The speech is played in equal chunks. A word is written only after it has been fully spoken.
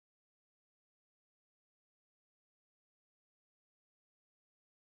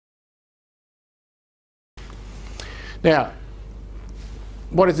Now,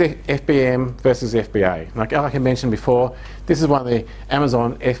 what is the FBM versus FBA? Like I mentioned before, this is one of the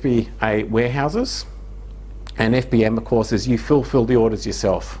Amazon FBA warehouses, and FBM, of course, is you fulfill the orders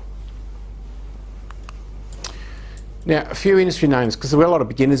yourself. Now, a few industry names, because there were a lot of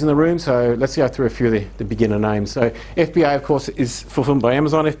beginners in the room, so let's go through a few of the beginner names. So FBA, of course, is fulfilled by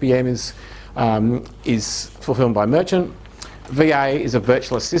Amazon. FBM is fulfilled by merchant. VA is a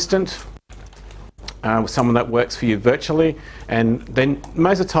virtual assistant, someone that works for you virtually, and then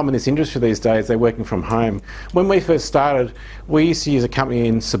most of the time in this industry these days they're working from home. When we first started, we used to use a company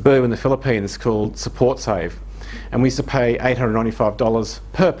in Cebu in the Philippines called Support Save, and we used to pay $895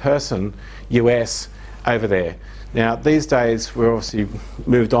 per person US over there. Now these days we're obviously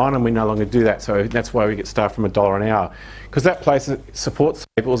moved on and we no longer do that, so that's why we get staff from $1 an hour. Because that place, Support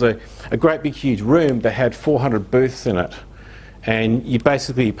Save, was a great big huge room that had 400 booths in it. And you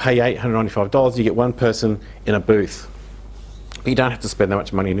basically pay $895, you get one person in a booth. But you don't have to spend that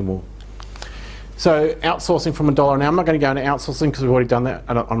much money anymore. So outsourcing from $1 an hour, I'm not going to go into outsourcing because we've already done that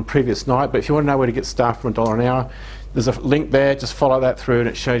on a previous night, but if you want to know where to get staff from $1 an hour, there's a link there, just follow that through and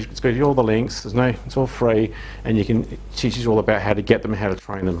it shows, it's got you all the links, it's all free, and it teaches you all about how to get them and how to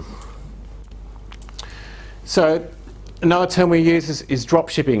train them. So another term we use is drop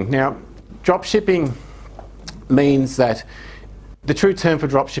shipping. Now, drop shipping means that the true term for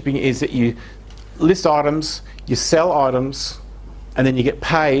drop shipping is that you list items, you sell items, and then you get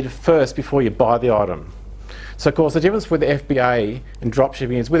paid first before you buy the item. So of course the difference with the FBA and drop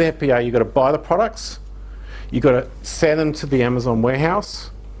shipping is with the FBA you've got to buy the products, you've got to send them to the Amazon warehouse,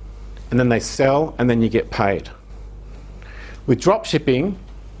 and then they sell, and then you get paid. With drop shipping,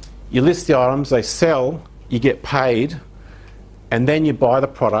 you list the items, they sell, you get paid, and then you buy the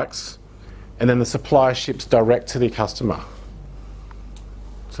products, and then the supplier ships direct to the customer.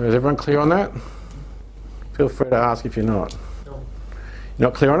 So is everyone clear on that? Feel free to ask if you're not. No. You're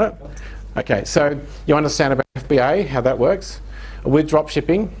not clear on it? Okay, so you understand about FBA, how that works. With drop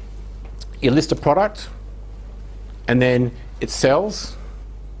shipping, you list a product, and then it sells,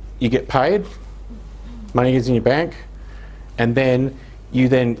 you get paid, money is in your bank, and then you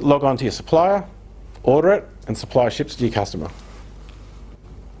then log on to your supplier, order it, and supplier ships to your customer.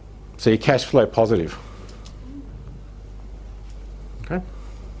 So you're cash flow positive. Okay?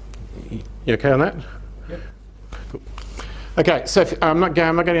 You okay on that? Yep. Cool. Okay, so I'm not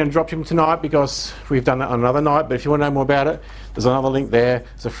going to drop shipping tonight because we've done that on another night, but if you want to know more about it, there's another link there.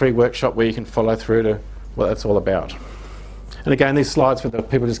 There's a free workshop where you can follow through to what that's all about. And again, these slides for the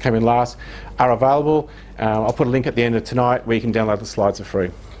people who just came in last are available. I'll put a link at the end of tonight where you can download the slides for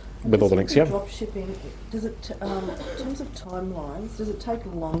free with all the links. Yeah. Drop shipping, does it, in terms of timelines, does it take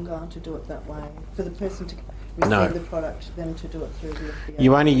longer to do it that way for the person to receive the product than to do it through the FBA?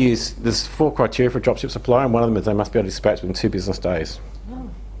 You only use, there's 4 criteria for a dropship supplier, and one of them is they must be able to dispatch within 2 business days. Oh.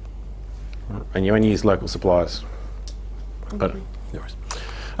 And you only use local suppliers.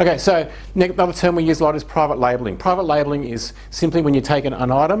 Okay, so another term we use a lot is private labelling. Private labelling is simply when you take an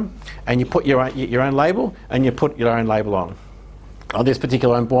item and you put your own label and you put your own label on. On this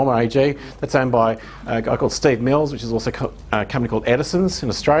particular Borma AG, that's owned by a guy called Steve Mills, which is also a company called Edison's in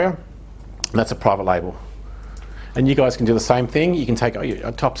Australia, and that's a private label. And you guys can do the same thing. You can take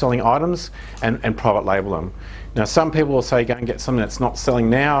your top selling items and private label them. Now some people will say go and get something that's not selling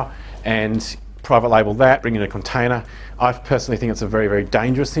now and private label that, bring in a container. I personally think it's a very, very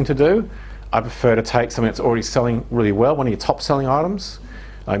dangerous thing to do. I prefer to take something that's already selling really well, one of your top selling items,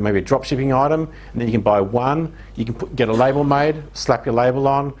 like maybe a drop shipping item, and then you can buy one, you can get a label made, slap your label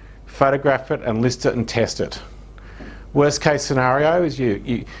on, photograph it and list it and test it. Worst case scenario is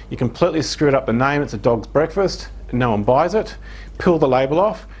you completely screwed up the name, it's a dog's breakfast, and no one buys it, peel the label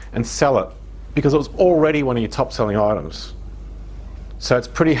off and sell it because it was already one of your top selling items. So it's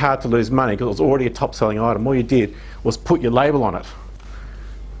pretty hard to lose money because it was already a top selling item. All you did was put your label on it.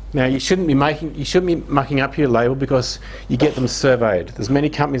 Now you shouldn't be mucking up your label because you get them surveyed. There's many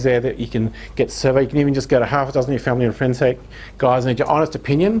companies there that you can get surveyed. You can even just go to half a dozen of your family and friends and say, guys, I need your honest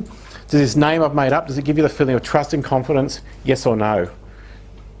opinion. Does this name I've made up, does it give you the feeling of trust and confidence? Yes or no?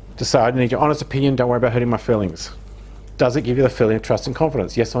 Decide, I need your honest opinion, don't worry about hurting my feelings. Does it give you the feeling of trust and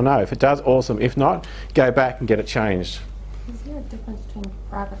confidence? Yes or no? If it does, awesome. If not, go back and get it changed. Is there a difference between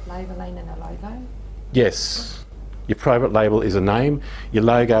private labelling and a logo? Yes. Your private label is a name. Your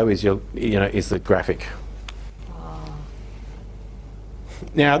logo is is the graphic. Oh.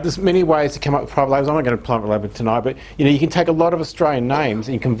 Now, there's many ways to come up with private labels. I'm not going to private label tonight, but you can take a lot of Australian names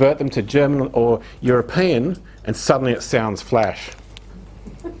and you convert them to German or European, and suddenly it sounds flash.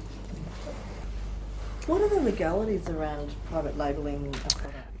 What are the legalities around private labelling a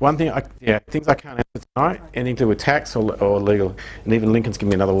product? One thing, things I can't answer tonight, anything to do with tax or legal, and even Lincoln's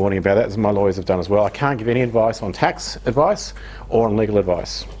given me another warning about that, as my lawyers have done as well. I can't give any advice on tax advice or on legal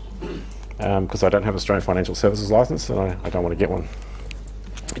advice, because I don't have an Australian Financial Services licence and I don't want to get one.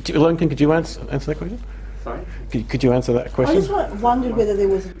 Lincoln, could you answer that question? Sorry? Could you answer that question? I just wondered whether there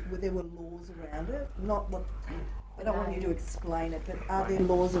were laws around it, not what. I don't want you to explain it, but are there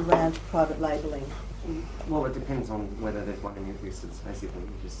laws around private labelling? Well, it depends on whether there's one in existence. Basically, you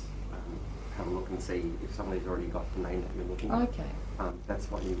just have a look and see if somebody's already got the name that you're looking at. Okay.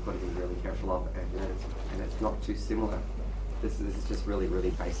 That's what you've got to be really careful of, and it's not too similar. This is just really, really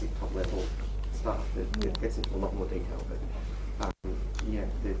basic, top level stuff. It gets into a lot more detail, but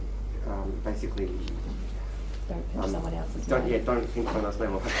basically. Don't pinch someone else's Don't think someone else's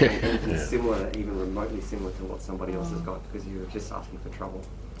name or have anything Yeah. similar, even remotely similar to what somebody else has got, because you're just asking for trouble.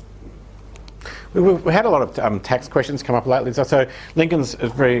 We've had a lot of tax questions come up lately. So Lincoln's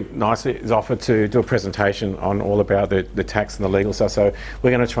very nicely is offered to do a presentation on all about the tax and the legal stuff. So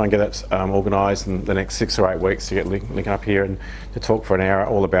we're going to try and get that organised in the next 6 or 8 weeks to get Lincoln up here and to talk for an hour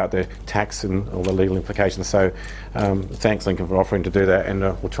all about the tax and all the legal implications. So thanks, Lincoln, for offering to do that, and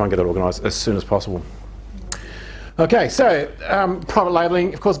we'll try and get that organised as soon as possible. Okay, so private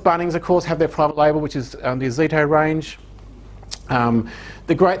labelling. Of course, Bunnings, of course, have their private label, which is the Zito range.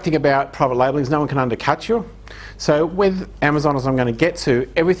 The great thing about private labelling is no one can undercut you. So with Amazon, as I'm going to get to,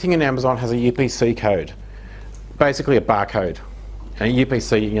 everything in Amazon has a UPC code, basically a barcode, a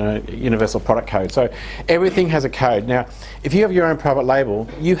UPC, Universal Product Code. So everything has a code. Now, if you have your own private label,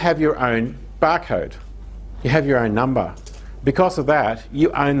 you have your own barcode. You have your own number. Because of that,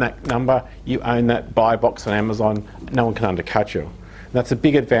 you own that number, you own that buy box on Amazon, no one can undercut you. And that's a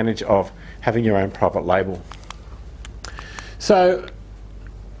big advantage of having your own private label. So,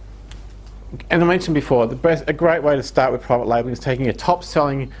 and I mentioned before, a great way to start with private labeling is taking a top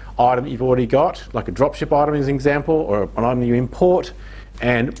selling item you've already got, like a dropship item as an example, or an item you import,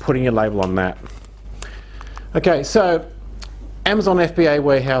 and putting your label on that. Okay, so Amazon FBA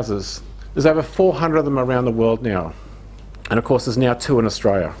warehouses, there's over 400 of them around the world now. And of course, there's now 2 in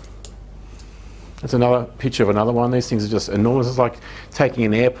Australia. That's another picture of another one. These things are just enormous. It's like taking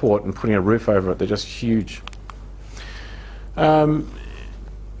an airport and putting a roof over it. They're just huge.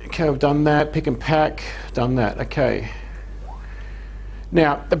 Okay, we've done that. Pick and pack, done that. Okay.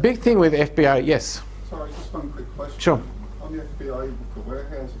 Now, the big thing with FBA, yes? Sorry, just one quick question. Sure. On the FBA for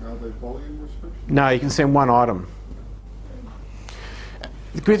warehousing, are there volume restrictions? No, you can send one item.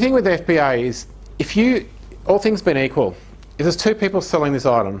 The good thing with FBA is, all things being equal, if there's 2 people selling this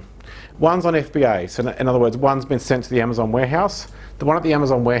item, one's on FBA, so in other words, one's been sent to the Amazon warehouse, the one at the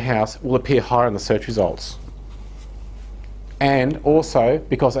Amazon warehouse will appear higher in the search results. And also,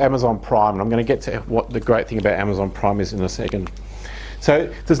 because Amazon Prime, and I'm going to get to what the great thing about Amazon Prime is in a second. So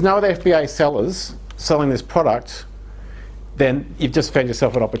if there's no other FBA sellers selling this product, then you've just found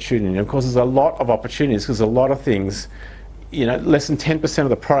yourself an opportunity. And of course, there's a lot of opportunities, because a lot of things, less than 10% of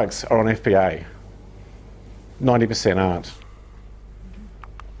the products are on FBA. 90% aren't.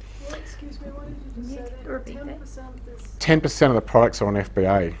 Well, excuse me, what did you just say there? 10% 10% of the products are on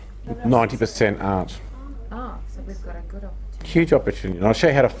FBA. 90% aren't. Ah, so we've got a good opportunity. Huge opportunity. And I'll show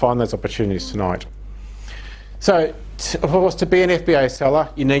you how to find those opportunities tonight. So, of course, to be an FBA seller,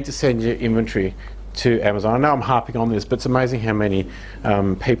 you need to send your inventory to Amazon. I know I'm harping on this, but it's amazing how many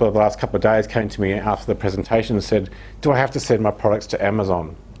people over the last couple of days came to me after the presentation and said, do I have to send my products to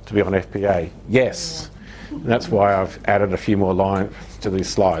Amazon to be on FBA? Yes. Yeah. And that's why I've added a few more lines to these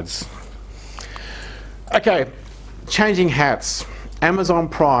slides. Okay, changing hats. Amazon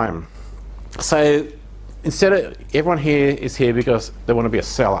Prime. So instead of, everyone here is here because they want to be a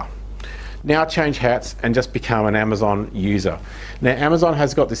seller. Now change hats and just become an Amazon user. Now Amazon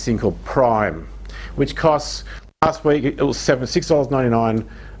has got this thing called Prime, which costs, last week it was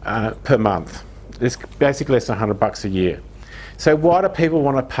 $6.99 per month. It's basically less than $100 a year. So why do people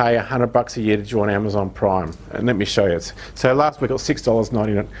want to pay $100 a year to join Amazon Prime? And let me show you. So last week it was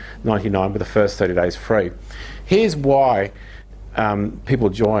 $6.99 with the first 30 days free. Here's why people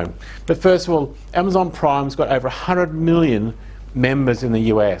join. But first of all, Amazon Prime's got over 100 million members in the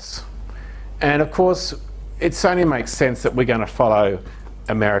US. And of course, it only makes sense that we're going to follow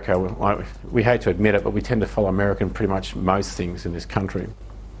America. We hate to admit it, but we tend to follow America in pretty much most things in this country.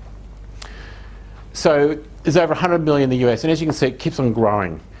 So there's over 100 million in the US, and as you can see, it keeps on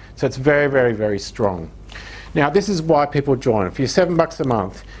growing. So it's very, very, very strong. Now this is why people join. For your $7 a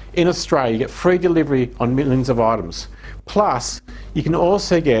month, in Australia you get free delivery on millions of items. Plus, you can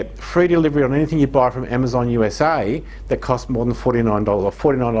also get free delivery on anything you buy from Amazon USA that costs more than $49 or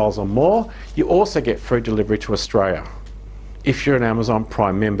 $49 or more. You also get free delivery to Australia. If you're an Amazon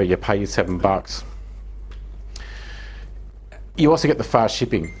Prime member, you pay your $7. You also get the fast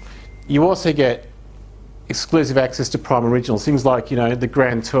shipping. You also get exclusive access to Prime Originals, things like, you know, the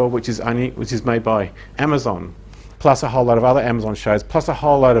Grand Tour, which is made by Amazon, plus a whole lot of other Amazon shows, plus a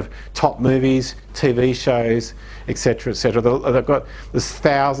whole lot of top movies, TV shows, etc., etc. There's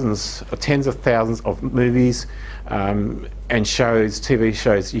thousands, or tens of thousands of movies and shows, TV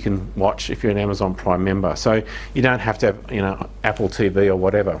shows you can watch if you're an Amazon Prime member. So you don't have to have, you know, Apple TV or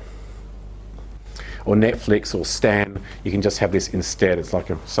whatever, or Netflix or Stan. You can just have this instead. It's like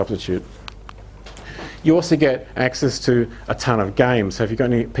a substitute. You also get access to a ton of games. So if you've got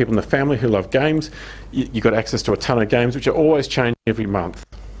any people in the family who love games, you've got access to a ton of games, which are always changing every month.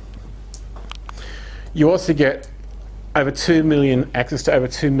 You also get access to over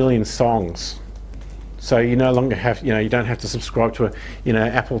 2 million songs. So you no longer have, you know, you don't have to subscribe to a, you know,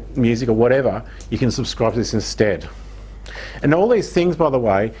 Apple Music or whatever. You can subscribe to this instead. And all these things, by the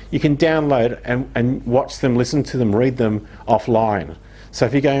way, you can download and watch them, listen to them, read them offline. So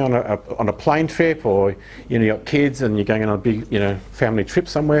if you're going on a plane trip, or, you know, you've got kids and you're going on a big, you know, family trip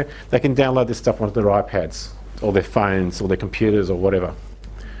somewhere, they can download this stuff onto their iPads or their phones or their computers or whatever.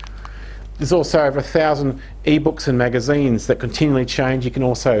 There's also over 1,000 ebooks and magazines that continually change. You can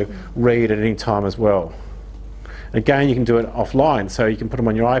also read at any time as well. Again, you can do it offline, so you can put them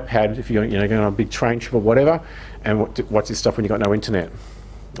on your iPad if you're, you know, going on a big train trip or whatever, and watch this stuff when you've got no internet,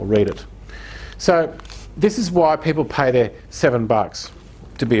 or read it. So this is why people pay their $7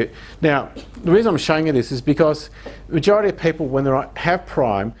 to be. Now, the reason I'm showing you this is because the majority of people, when they have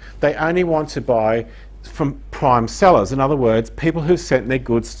Prime, they only want to buy from Prime sellers. In other words, people who've sent their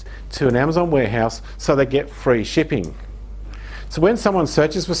goods to an Amazon warehouse so they get free shipping. So when someone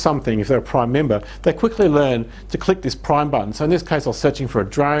searches for something, if they're a Prime member, they quickly learn to click this Prime button. So in this case, I was searching for a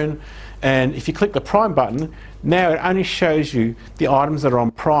drone, and if you click the Prime button, now it only shows you the items that are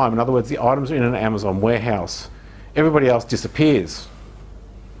on Prime. In other words, the items are in an Amazon warehouse. Everybody else disappears,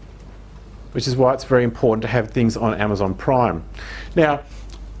 which is why it's very important to have things on Amazon Prime. Now,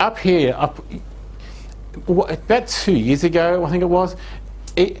 up here, about 2 years ago, I think it was,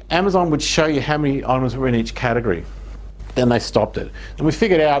 Amazon would show you how many items were in each category. Then they stopped it. And we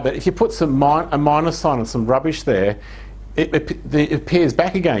figured out that if you put a minus sign and some rubbish there, it appears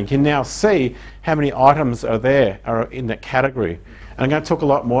back again. You can now see how many items are in that category. And I'm going to talk a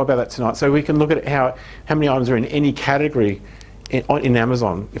lot more about that tonight. So we can look at how many items are in any category in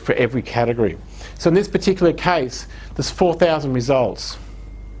Amazon for every category. So in this particular case, there's 4,000 results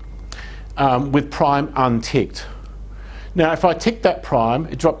with Prime unticked. Now, if I tick that Prime,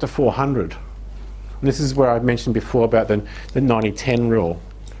 it dropped to 400. And this is where I mentioned before about the 90-10 rule.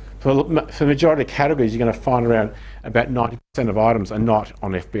 For the majority of categories, you're going to find around about 90% of items are not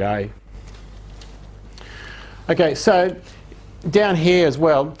on FBA. Okay, so down here as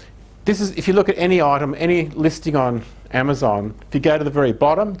well, this is, if you look at any item, any listing on Amazon, if you go to the very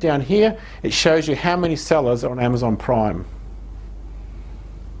bottom down here, it shows you how many sellers are on Amazon Prime.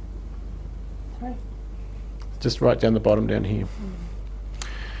 Sorry. Just right down the bottom down here.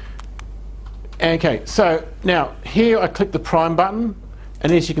 Okay, so now here I click the Prime button,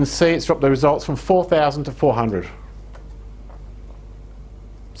 and as you can see, it's dropped the results from 4,000 to 400.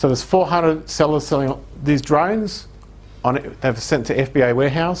 So there's 400 sellers selling these drones on it. They've sent to FBA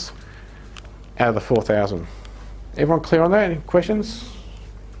warehouse out of the 4,000. Everyone clear on that? Any questions?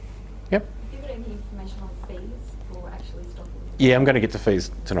 Yep. Have you got any information on fees for actually stocking? Yeah, I'm going to get to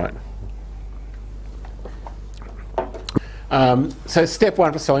fees tonight. So step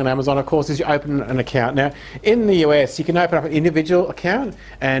one for selling on Amazon, of course, is you open an account. Now, in the US, you can open up an individual account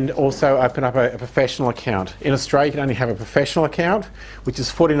and also open up a professional account. In Australia, you can only have a professional account, which is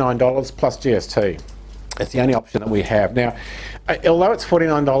 $49 plus GST. That's the only option that we have. Now, although it's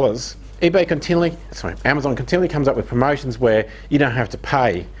 $49, Amazon continually comes up with promotions where you don't have to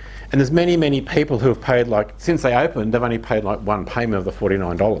pay. And there's many people who have paid, like, since they opened, they've only paid like one payment of the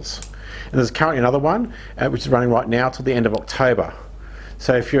 $49. And there's currently another one, which is running right now till the end of October.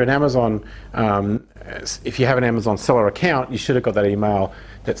 So if you're an Amazon, if you have an Amazon seller account, you should have got that email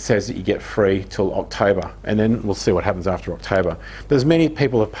that says that you get free till October, and then we'll see what happens after October. But there's many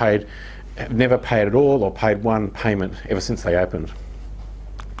people have never paid at all, or paid one payment ever since they opened.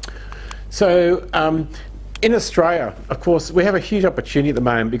 So in Australia, of course, we have a huge opportunity at the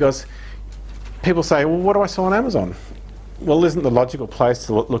moment, because people say, well, what do I sell on Amazon? Well, isn't the logical place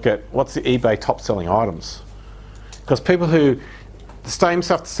to look at what's the eBay top selling items? Because people who, the same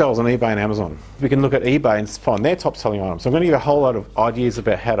stuff sells on eBay and Amazon. We can look at eBay and find their top selling items. So I'm going to give you a whole lot of ideas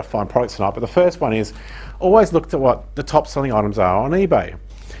about how to find products tonight, but the first one is always look at what the top selling items are on eBay.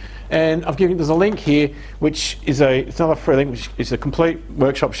 And I've given, there's a link here, which is it's another free link, which is a complete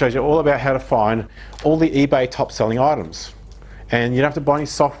workshop, shows you all about how to find all the eBay top selling items. And you don't have to buy any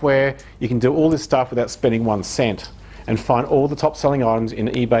software, you can do all this stuff without spending 1 cent and find all the top selling items in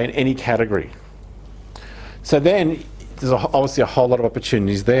eBay in any category. So then, there's obviously a whole lot of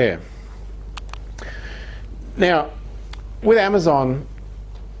opportunities there. Now, with Amazon,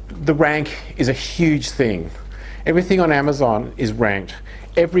 the rank is a huge thing. Everything on Amazon is ranked.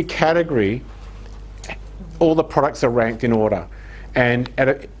 Every category, all the products are ranked in order. And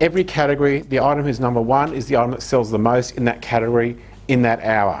at every category, the item who's number 1 is the item that sells the most in that category in that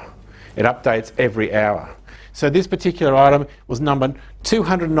hour. It updates every hour. So this particular item was number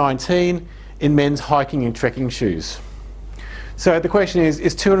 219 in men's hiking and trekking shoes. So the question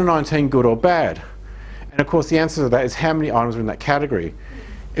is 219 good or bad? And of course the answer to that is how many items are in that category.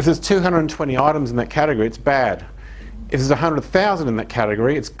 If there's 220 items in that category, it's bad. If there's 100,000 in that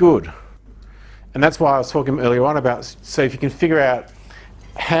category, it's good. And that's why I was talking earlier on about, so if you can figure out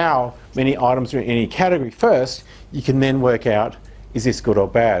how many items are in any category first, you can then work out, is this good or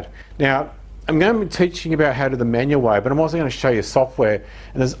bad? Now, I'm going to be teaching you about how to do the manual way, but I'm also going to show you software,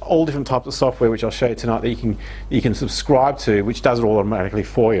 and there's all different types of software which I'll show you tonight that you can subscribe to, which does it all automatically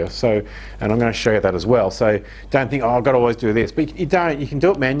for you. So, and I'm going to show you that as well. So don't think, oh, I've got to always do this, but you don't. You can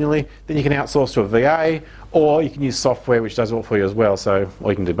do it manually, then you can outsource to a VA, or you can use software which does it all for you as well. So,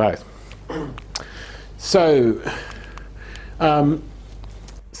 or you can do both. So,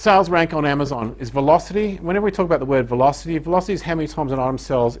 sales rank on Amazon is velocity. Whenever we talk about the word velocity, velocity is how many times an item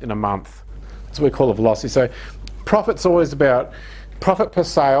sells in a month. That's what we call it velocity. So profit's always about profit per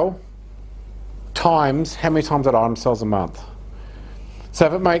sale times how many times that item sells a month. So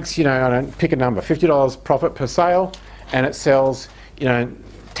if it makes, you know, I don't pick a number, $50 profit per sale, and it sells, you know,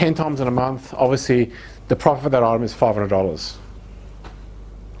 10 times in a month, obviously the profit for that item is $500.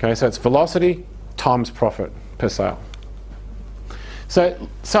 Okay, so it's velocity times profit per sale. So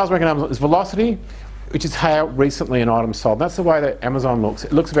sales rank on Amazon is velocity, which is how recently an item sold. That's the way that Amazon looks.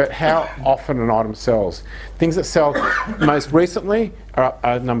 It looks about how often an item sells. Things that sell most recently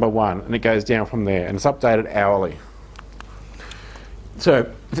are number 1, and it goes down from there, and it's updated hourly. So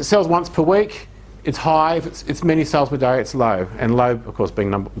if it sells once per week, it's high. If it's many sales per day, it's low, and low, of course,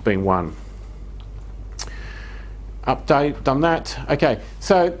 being 1. Update, done that. Okay,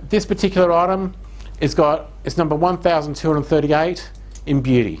 so this particular item it's number 1,238 in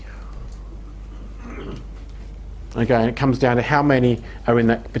beauty. Okay, and it comes down to how many are in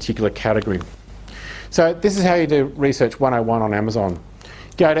that particular category. So this is how you do research 101 on Amazon.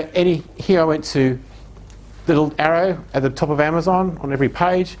 Go to here I went to the little arrow at the top of Amazon on every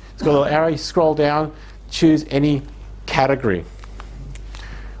page. It's got a little arrow, you scroll down, choose any category.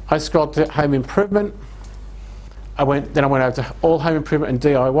 I scrolled to home improvement. Then I went over to all home improvement and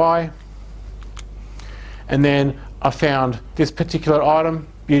DIY. And then I found this particular item,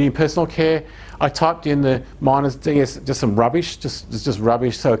 beauty and personal care. I typed in the minus DS, just some rubbish, just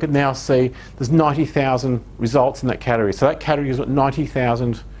rubbish, so I could now see there's 90,000 results in that category. So that category has got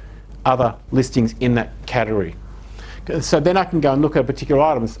 90,000 other listings in that category. So then I can go and look at particular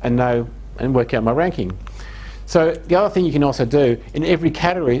items and know and work out my ranking. So the other thing you can also do, in every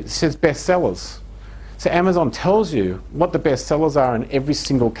category it says best sellers. So Amazon tells you what the best sellers are in every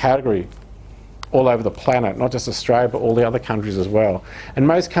single category all over the planet, not just Australia, but all the other countries as well. And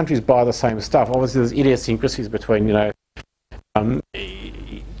most countries buy the same stuff. Obviously, there's idiosyncrasies between, you know,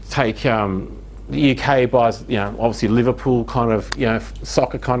 the UK buys, you know, obviously Liverpool kind of, you know,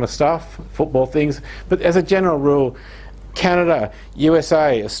 soccer kind of stuff, football things. But as a general rule, Canada,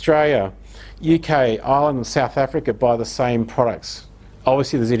 USA, Australia, UK, Ireland, and South Africa buy the same products.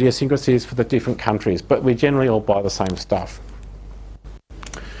 Obviously, there's idiosyncrasies for the different countries, but we generally all buy the same stuff.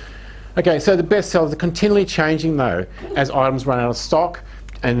 Okay, so the best sellers are continually changing though as items run out of stock,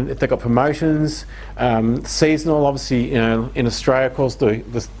 and if they've got promotions, seasonal. Obviously, you know, in Australia, of course, the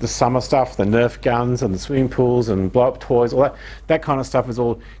summer stuff, the Nerf guns and the swimming pools and blow-up toys, all that kind of stuff has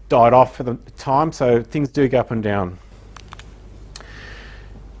all died off for the time. So things do go up and down.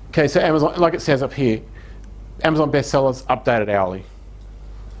 Okay, so Amazon, like it says up here, Amazon bestsellers updated hourly,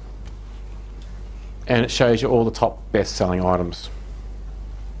 and it shows you all the top best-selling items.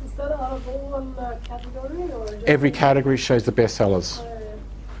 Is that out of all one category, or just Every category shows the bestsellers.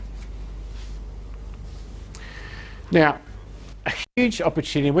 Now, a huge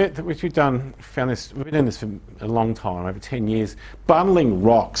opportunity, which we've been doing this for a long time, over 10 years, bundling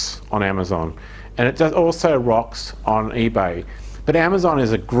rocks on Amazon. and it does also rocks on eBay. But Amazon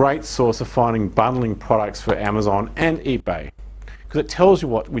is a great source of finding bundling products for Amazon and eBay, because it tells you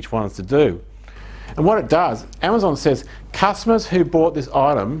which ones to do. And what it does, Amazon says customers who bought this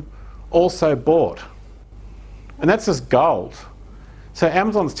item also bought. And that's just gold. So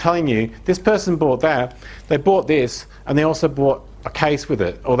Amazon's telling you this person bought that, they bought this, and they also bought a case with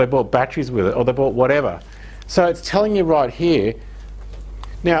it, or they bought batteries with it, or they bought whatever. So it's telling you right here.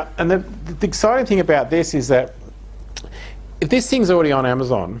 Now, and the exciting thing about this is that if this thing's already on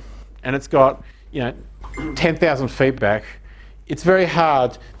Amazon and it's got, 10,000 feedback, it's very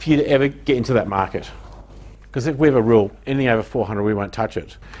hard for you to ever get into that market. Because if we have a rule, anything over 400, we won't touch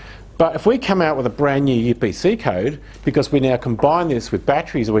it. But if we come out with a brand new UPC code, because we now combine this with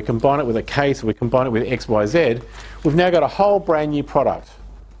batteries, or we combine it with a case, or we combine it with XYZ, we've now got a whole brand new product.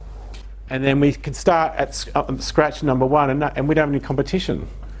 And then we can start at scratch number one, and we don't have any competition.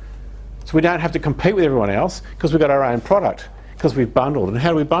 So we don't have to compete with everyone else, because we've got our own product, because we've bundled. And how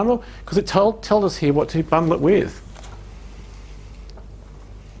do we bundle? Because it tells us here what to bundle it with.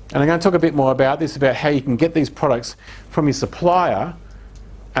 And I'm going to talk a bit more about this, about how you can get these products from your supplier,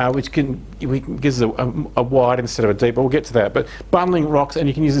 which gives us a wide instead of a deep, but we'll get to that. But bundling rocks, and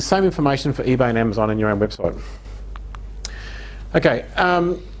you can use the same information for eBay and Amazon in your own website. Okay,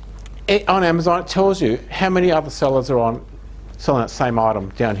 on Amazon it tells you how many other sellers are selling that same item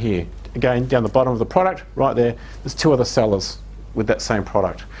down here. Again, down the bottom of the product, right there, there's 2 other sellers with that same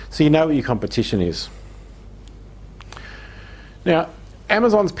product. So you know what your competition is. Now,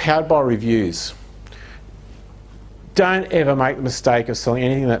 Amazon's powered by reviews. Don't ever make the mistake of selling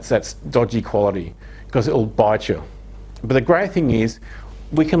anything that's dodgy quality, because it will bite you. But the great thing is,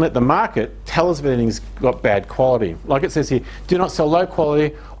 we can let the market tell us if anything's got bad quality. Like it says here, do not sell low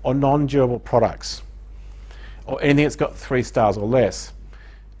quality or non-durable products, or anything that's got 3 stars or less.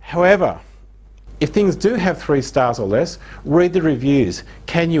 However, if things do have 3 stars or less, read the reviews.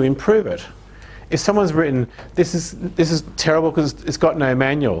 Can you improve it? If someone's written, this is terrible because it's got no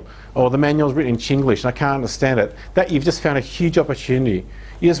manual, or the manual's written in Chinglish and I can't understand it, that you've just found a huge opportunity.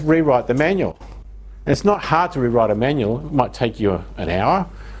 You just rewrite the manual. And it's not hard to rewrite a manual. It might take you an hour,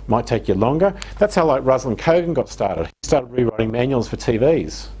 might take you longer. That's how like Ruslan Kogan got started. He started rewriting manuals for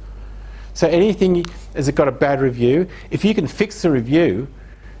TVs. So anything has got a bad review, if you can fix the review,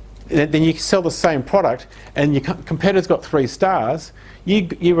 then you sell the same product, and your competitor's got 3 stars,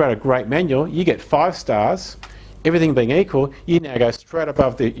 you wrote a great manual, you get 5 stars, everything being equal, you now go straight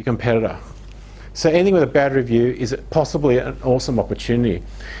above your competitor. So anything with a bad review is possibly an awesome opportunity.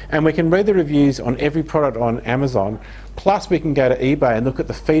 And we can read the reviews on every product on Amazon, plus we can go to eBay and look at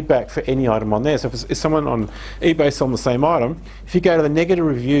the feedback for any item on there. So if someone on eBay selling the same item, if you go to the negative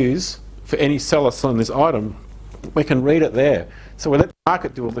reviews for any seller selling this item, we can read it there. So we let the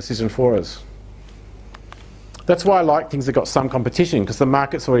market do all the decision for us. That's why I like things that got some competition, because the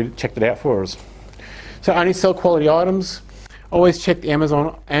market's already checked it out for us. So only sell quality items. Always check the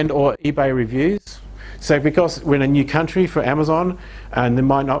Amazon and or eBay reviews. So because we're in a new country for Amazon, and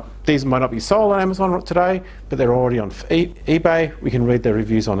these might not be sold on Amazon today, but they're already on eBay, we can read their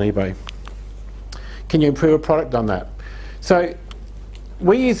reviews on eBay. Can you improve a product on that? So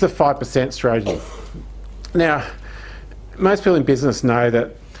we use the 5% strategy. Now, most people in business know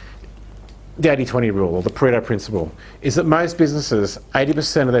that the 80-20 rule, or the Pareto principle, is that most businesses,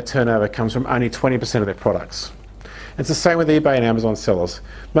 80% of their turnover comes from only 20% of their products. It's the same with eBay and Amazon sellers.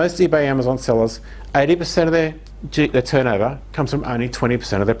 Most eBay and Amazon sellers, 80% of their turnover comes from only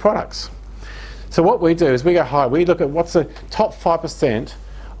 20% of their products. So what we do is we go high, we look at what's the top 5%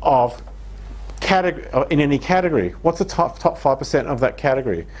 of in any category. What's the top 5% of that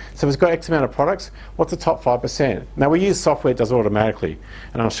category? So if it's got X amount of products, what's the top 5%? Now we use software that does it automatically,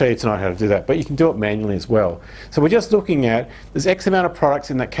 and I'll show you tonight how to do that, but you can do it manually as well. So we're just looking at, there's X amount of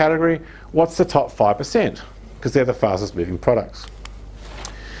products in that category, what's the top 5%? Because they're the fastest moving products.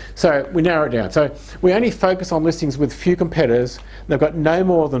 So we narrow it down. So we only focus on listings with few competitors, and they've got no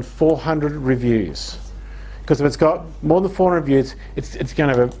more than 400 reviews. Because if it's got more than 400 reviews, it's going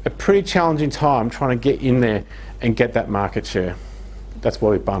to have a pretty challenging time trying to get in there and get that market share. That's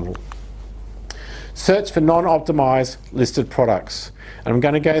why we bundle. Search for non-optimized listed products. And I'm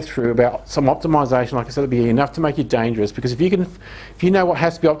going to go through about some optimization, like I said at the beginning, enough to make you dangerous, because if you know what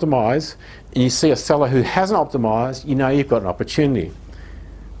has to be optimized, and you see a seller who hasn't optimized, you know you've got an opportunity.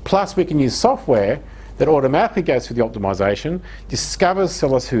 Plus we can use software that automatically goes through the optimization, discovers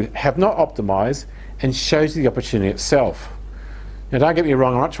sellers who have not optimized, and shows you the opportunity itself. Now don't get me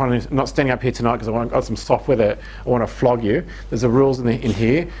wrong, I'm not standing up here tonight because I've got some software that I want to flog you. There's the rules in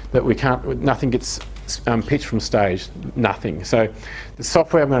here that we can't, nothing gets pitch from stage? Nothing. So the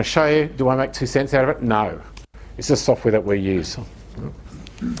software I'm going to show you, do I make 2 cents out of it? No. It's the software that we use.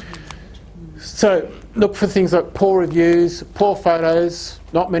 So look for things like poor reviews, poor photos,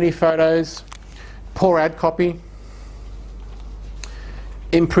 not many photos, poor ad copy,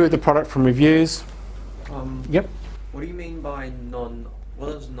 improve the product from reviews. Yep. What do you mean by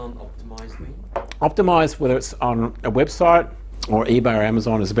what does non-optimized mean? Optimize, whether it's on a website or eBay or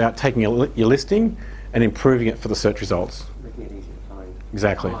Amazon, is about taking your listing and improving it for the search results. Making it easy to find.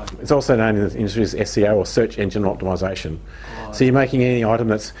 Exactly. It's also known in the industry as SEO, or search engine optimization. So you're making any item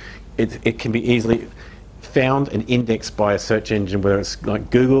that's, it can be easily found and indexed by a search engine, whether it's like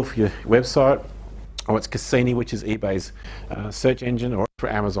Google for your website, or it's Cassini, which is eBay's search engine, or for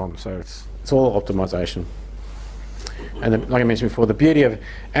Amazon. So it's all optimization. And then, like I mentioned before, the beauty of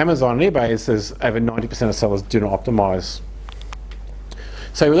Amazon and eBay is there's over 90% of sellers do not optimize.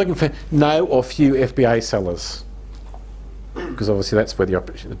 So we're looking for no or few FBA sellers, because obviously that's where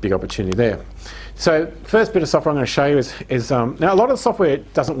the big opportunity there. So first bit of software I'm going to show you is now a lot of the software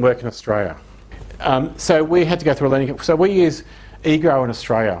doesn't work in Australia. So we had to go through a learning. So we use eGrow in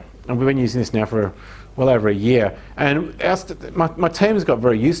Australia, and we've been using this now for well over a year. And my team has got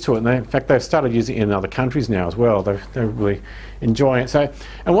very used to it, and in fact they've started using it in other countries now as well. They're really enjoying it. So,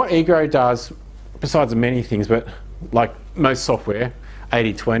 and what eGrow does, besides many things, but like most software,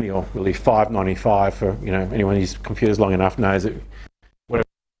 80-20 or really 5-95 for anyone who's computers long enough knows that whatever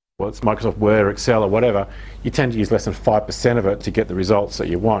it's Microsoft Word or Excel or whatever, you tend to use less than 5% of it to get the results that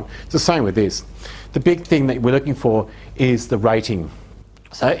you want. It's the same with this. The big thing that we're looking for is the rating.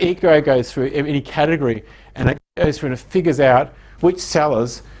 So eGrow goes through any category, and it goes through and it figures out which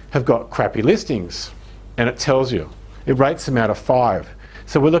sellers have got crappy listings, and it tells you. It rates them out of 5.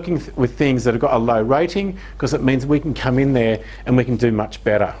 So we're looking with things that have got a low rating, because it means we can come in there and we can do much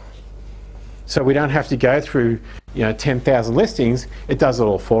better. So we don't have to go through 10,000 listings. It does it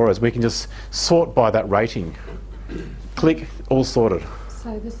all for us. We can just sort by that rating. Click, all sorted.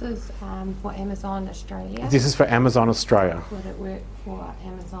 So this is for Amazon Australia. This is for Amazon Australia. Would it work for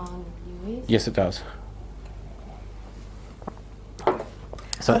Amazon US? Yes, it does.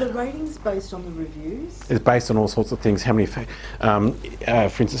 So are the ratings based on the reviews? It's based on all sorts of things. How many, for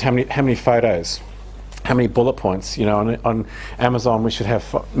instance, how many photos, how many bullet points. On Amazon we should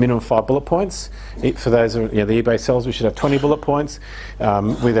have minimum 5 bullet points. For those the eBay sellers, we should have 20 bullet points.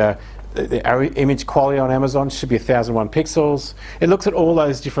 With our image quality on Amazon should be 1001 pixels. It looks at all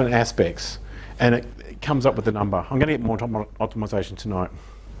those different aspects, and it comes up with the number. I'm going to get more optimization tonight.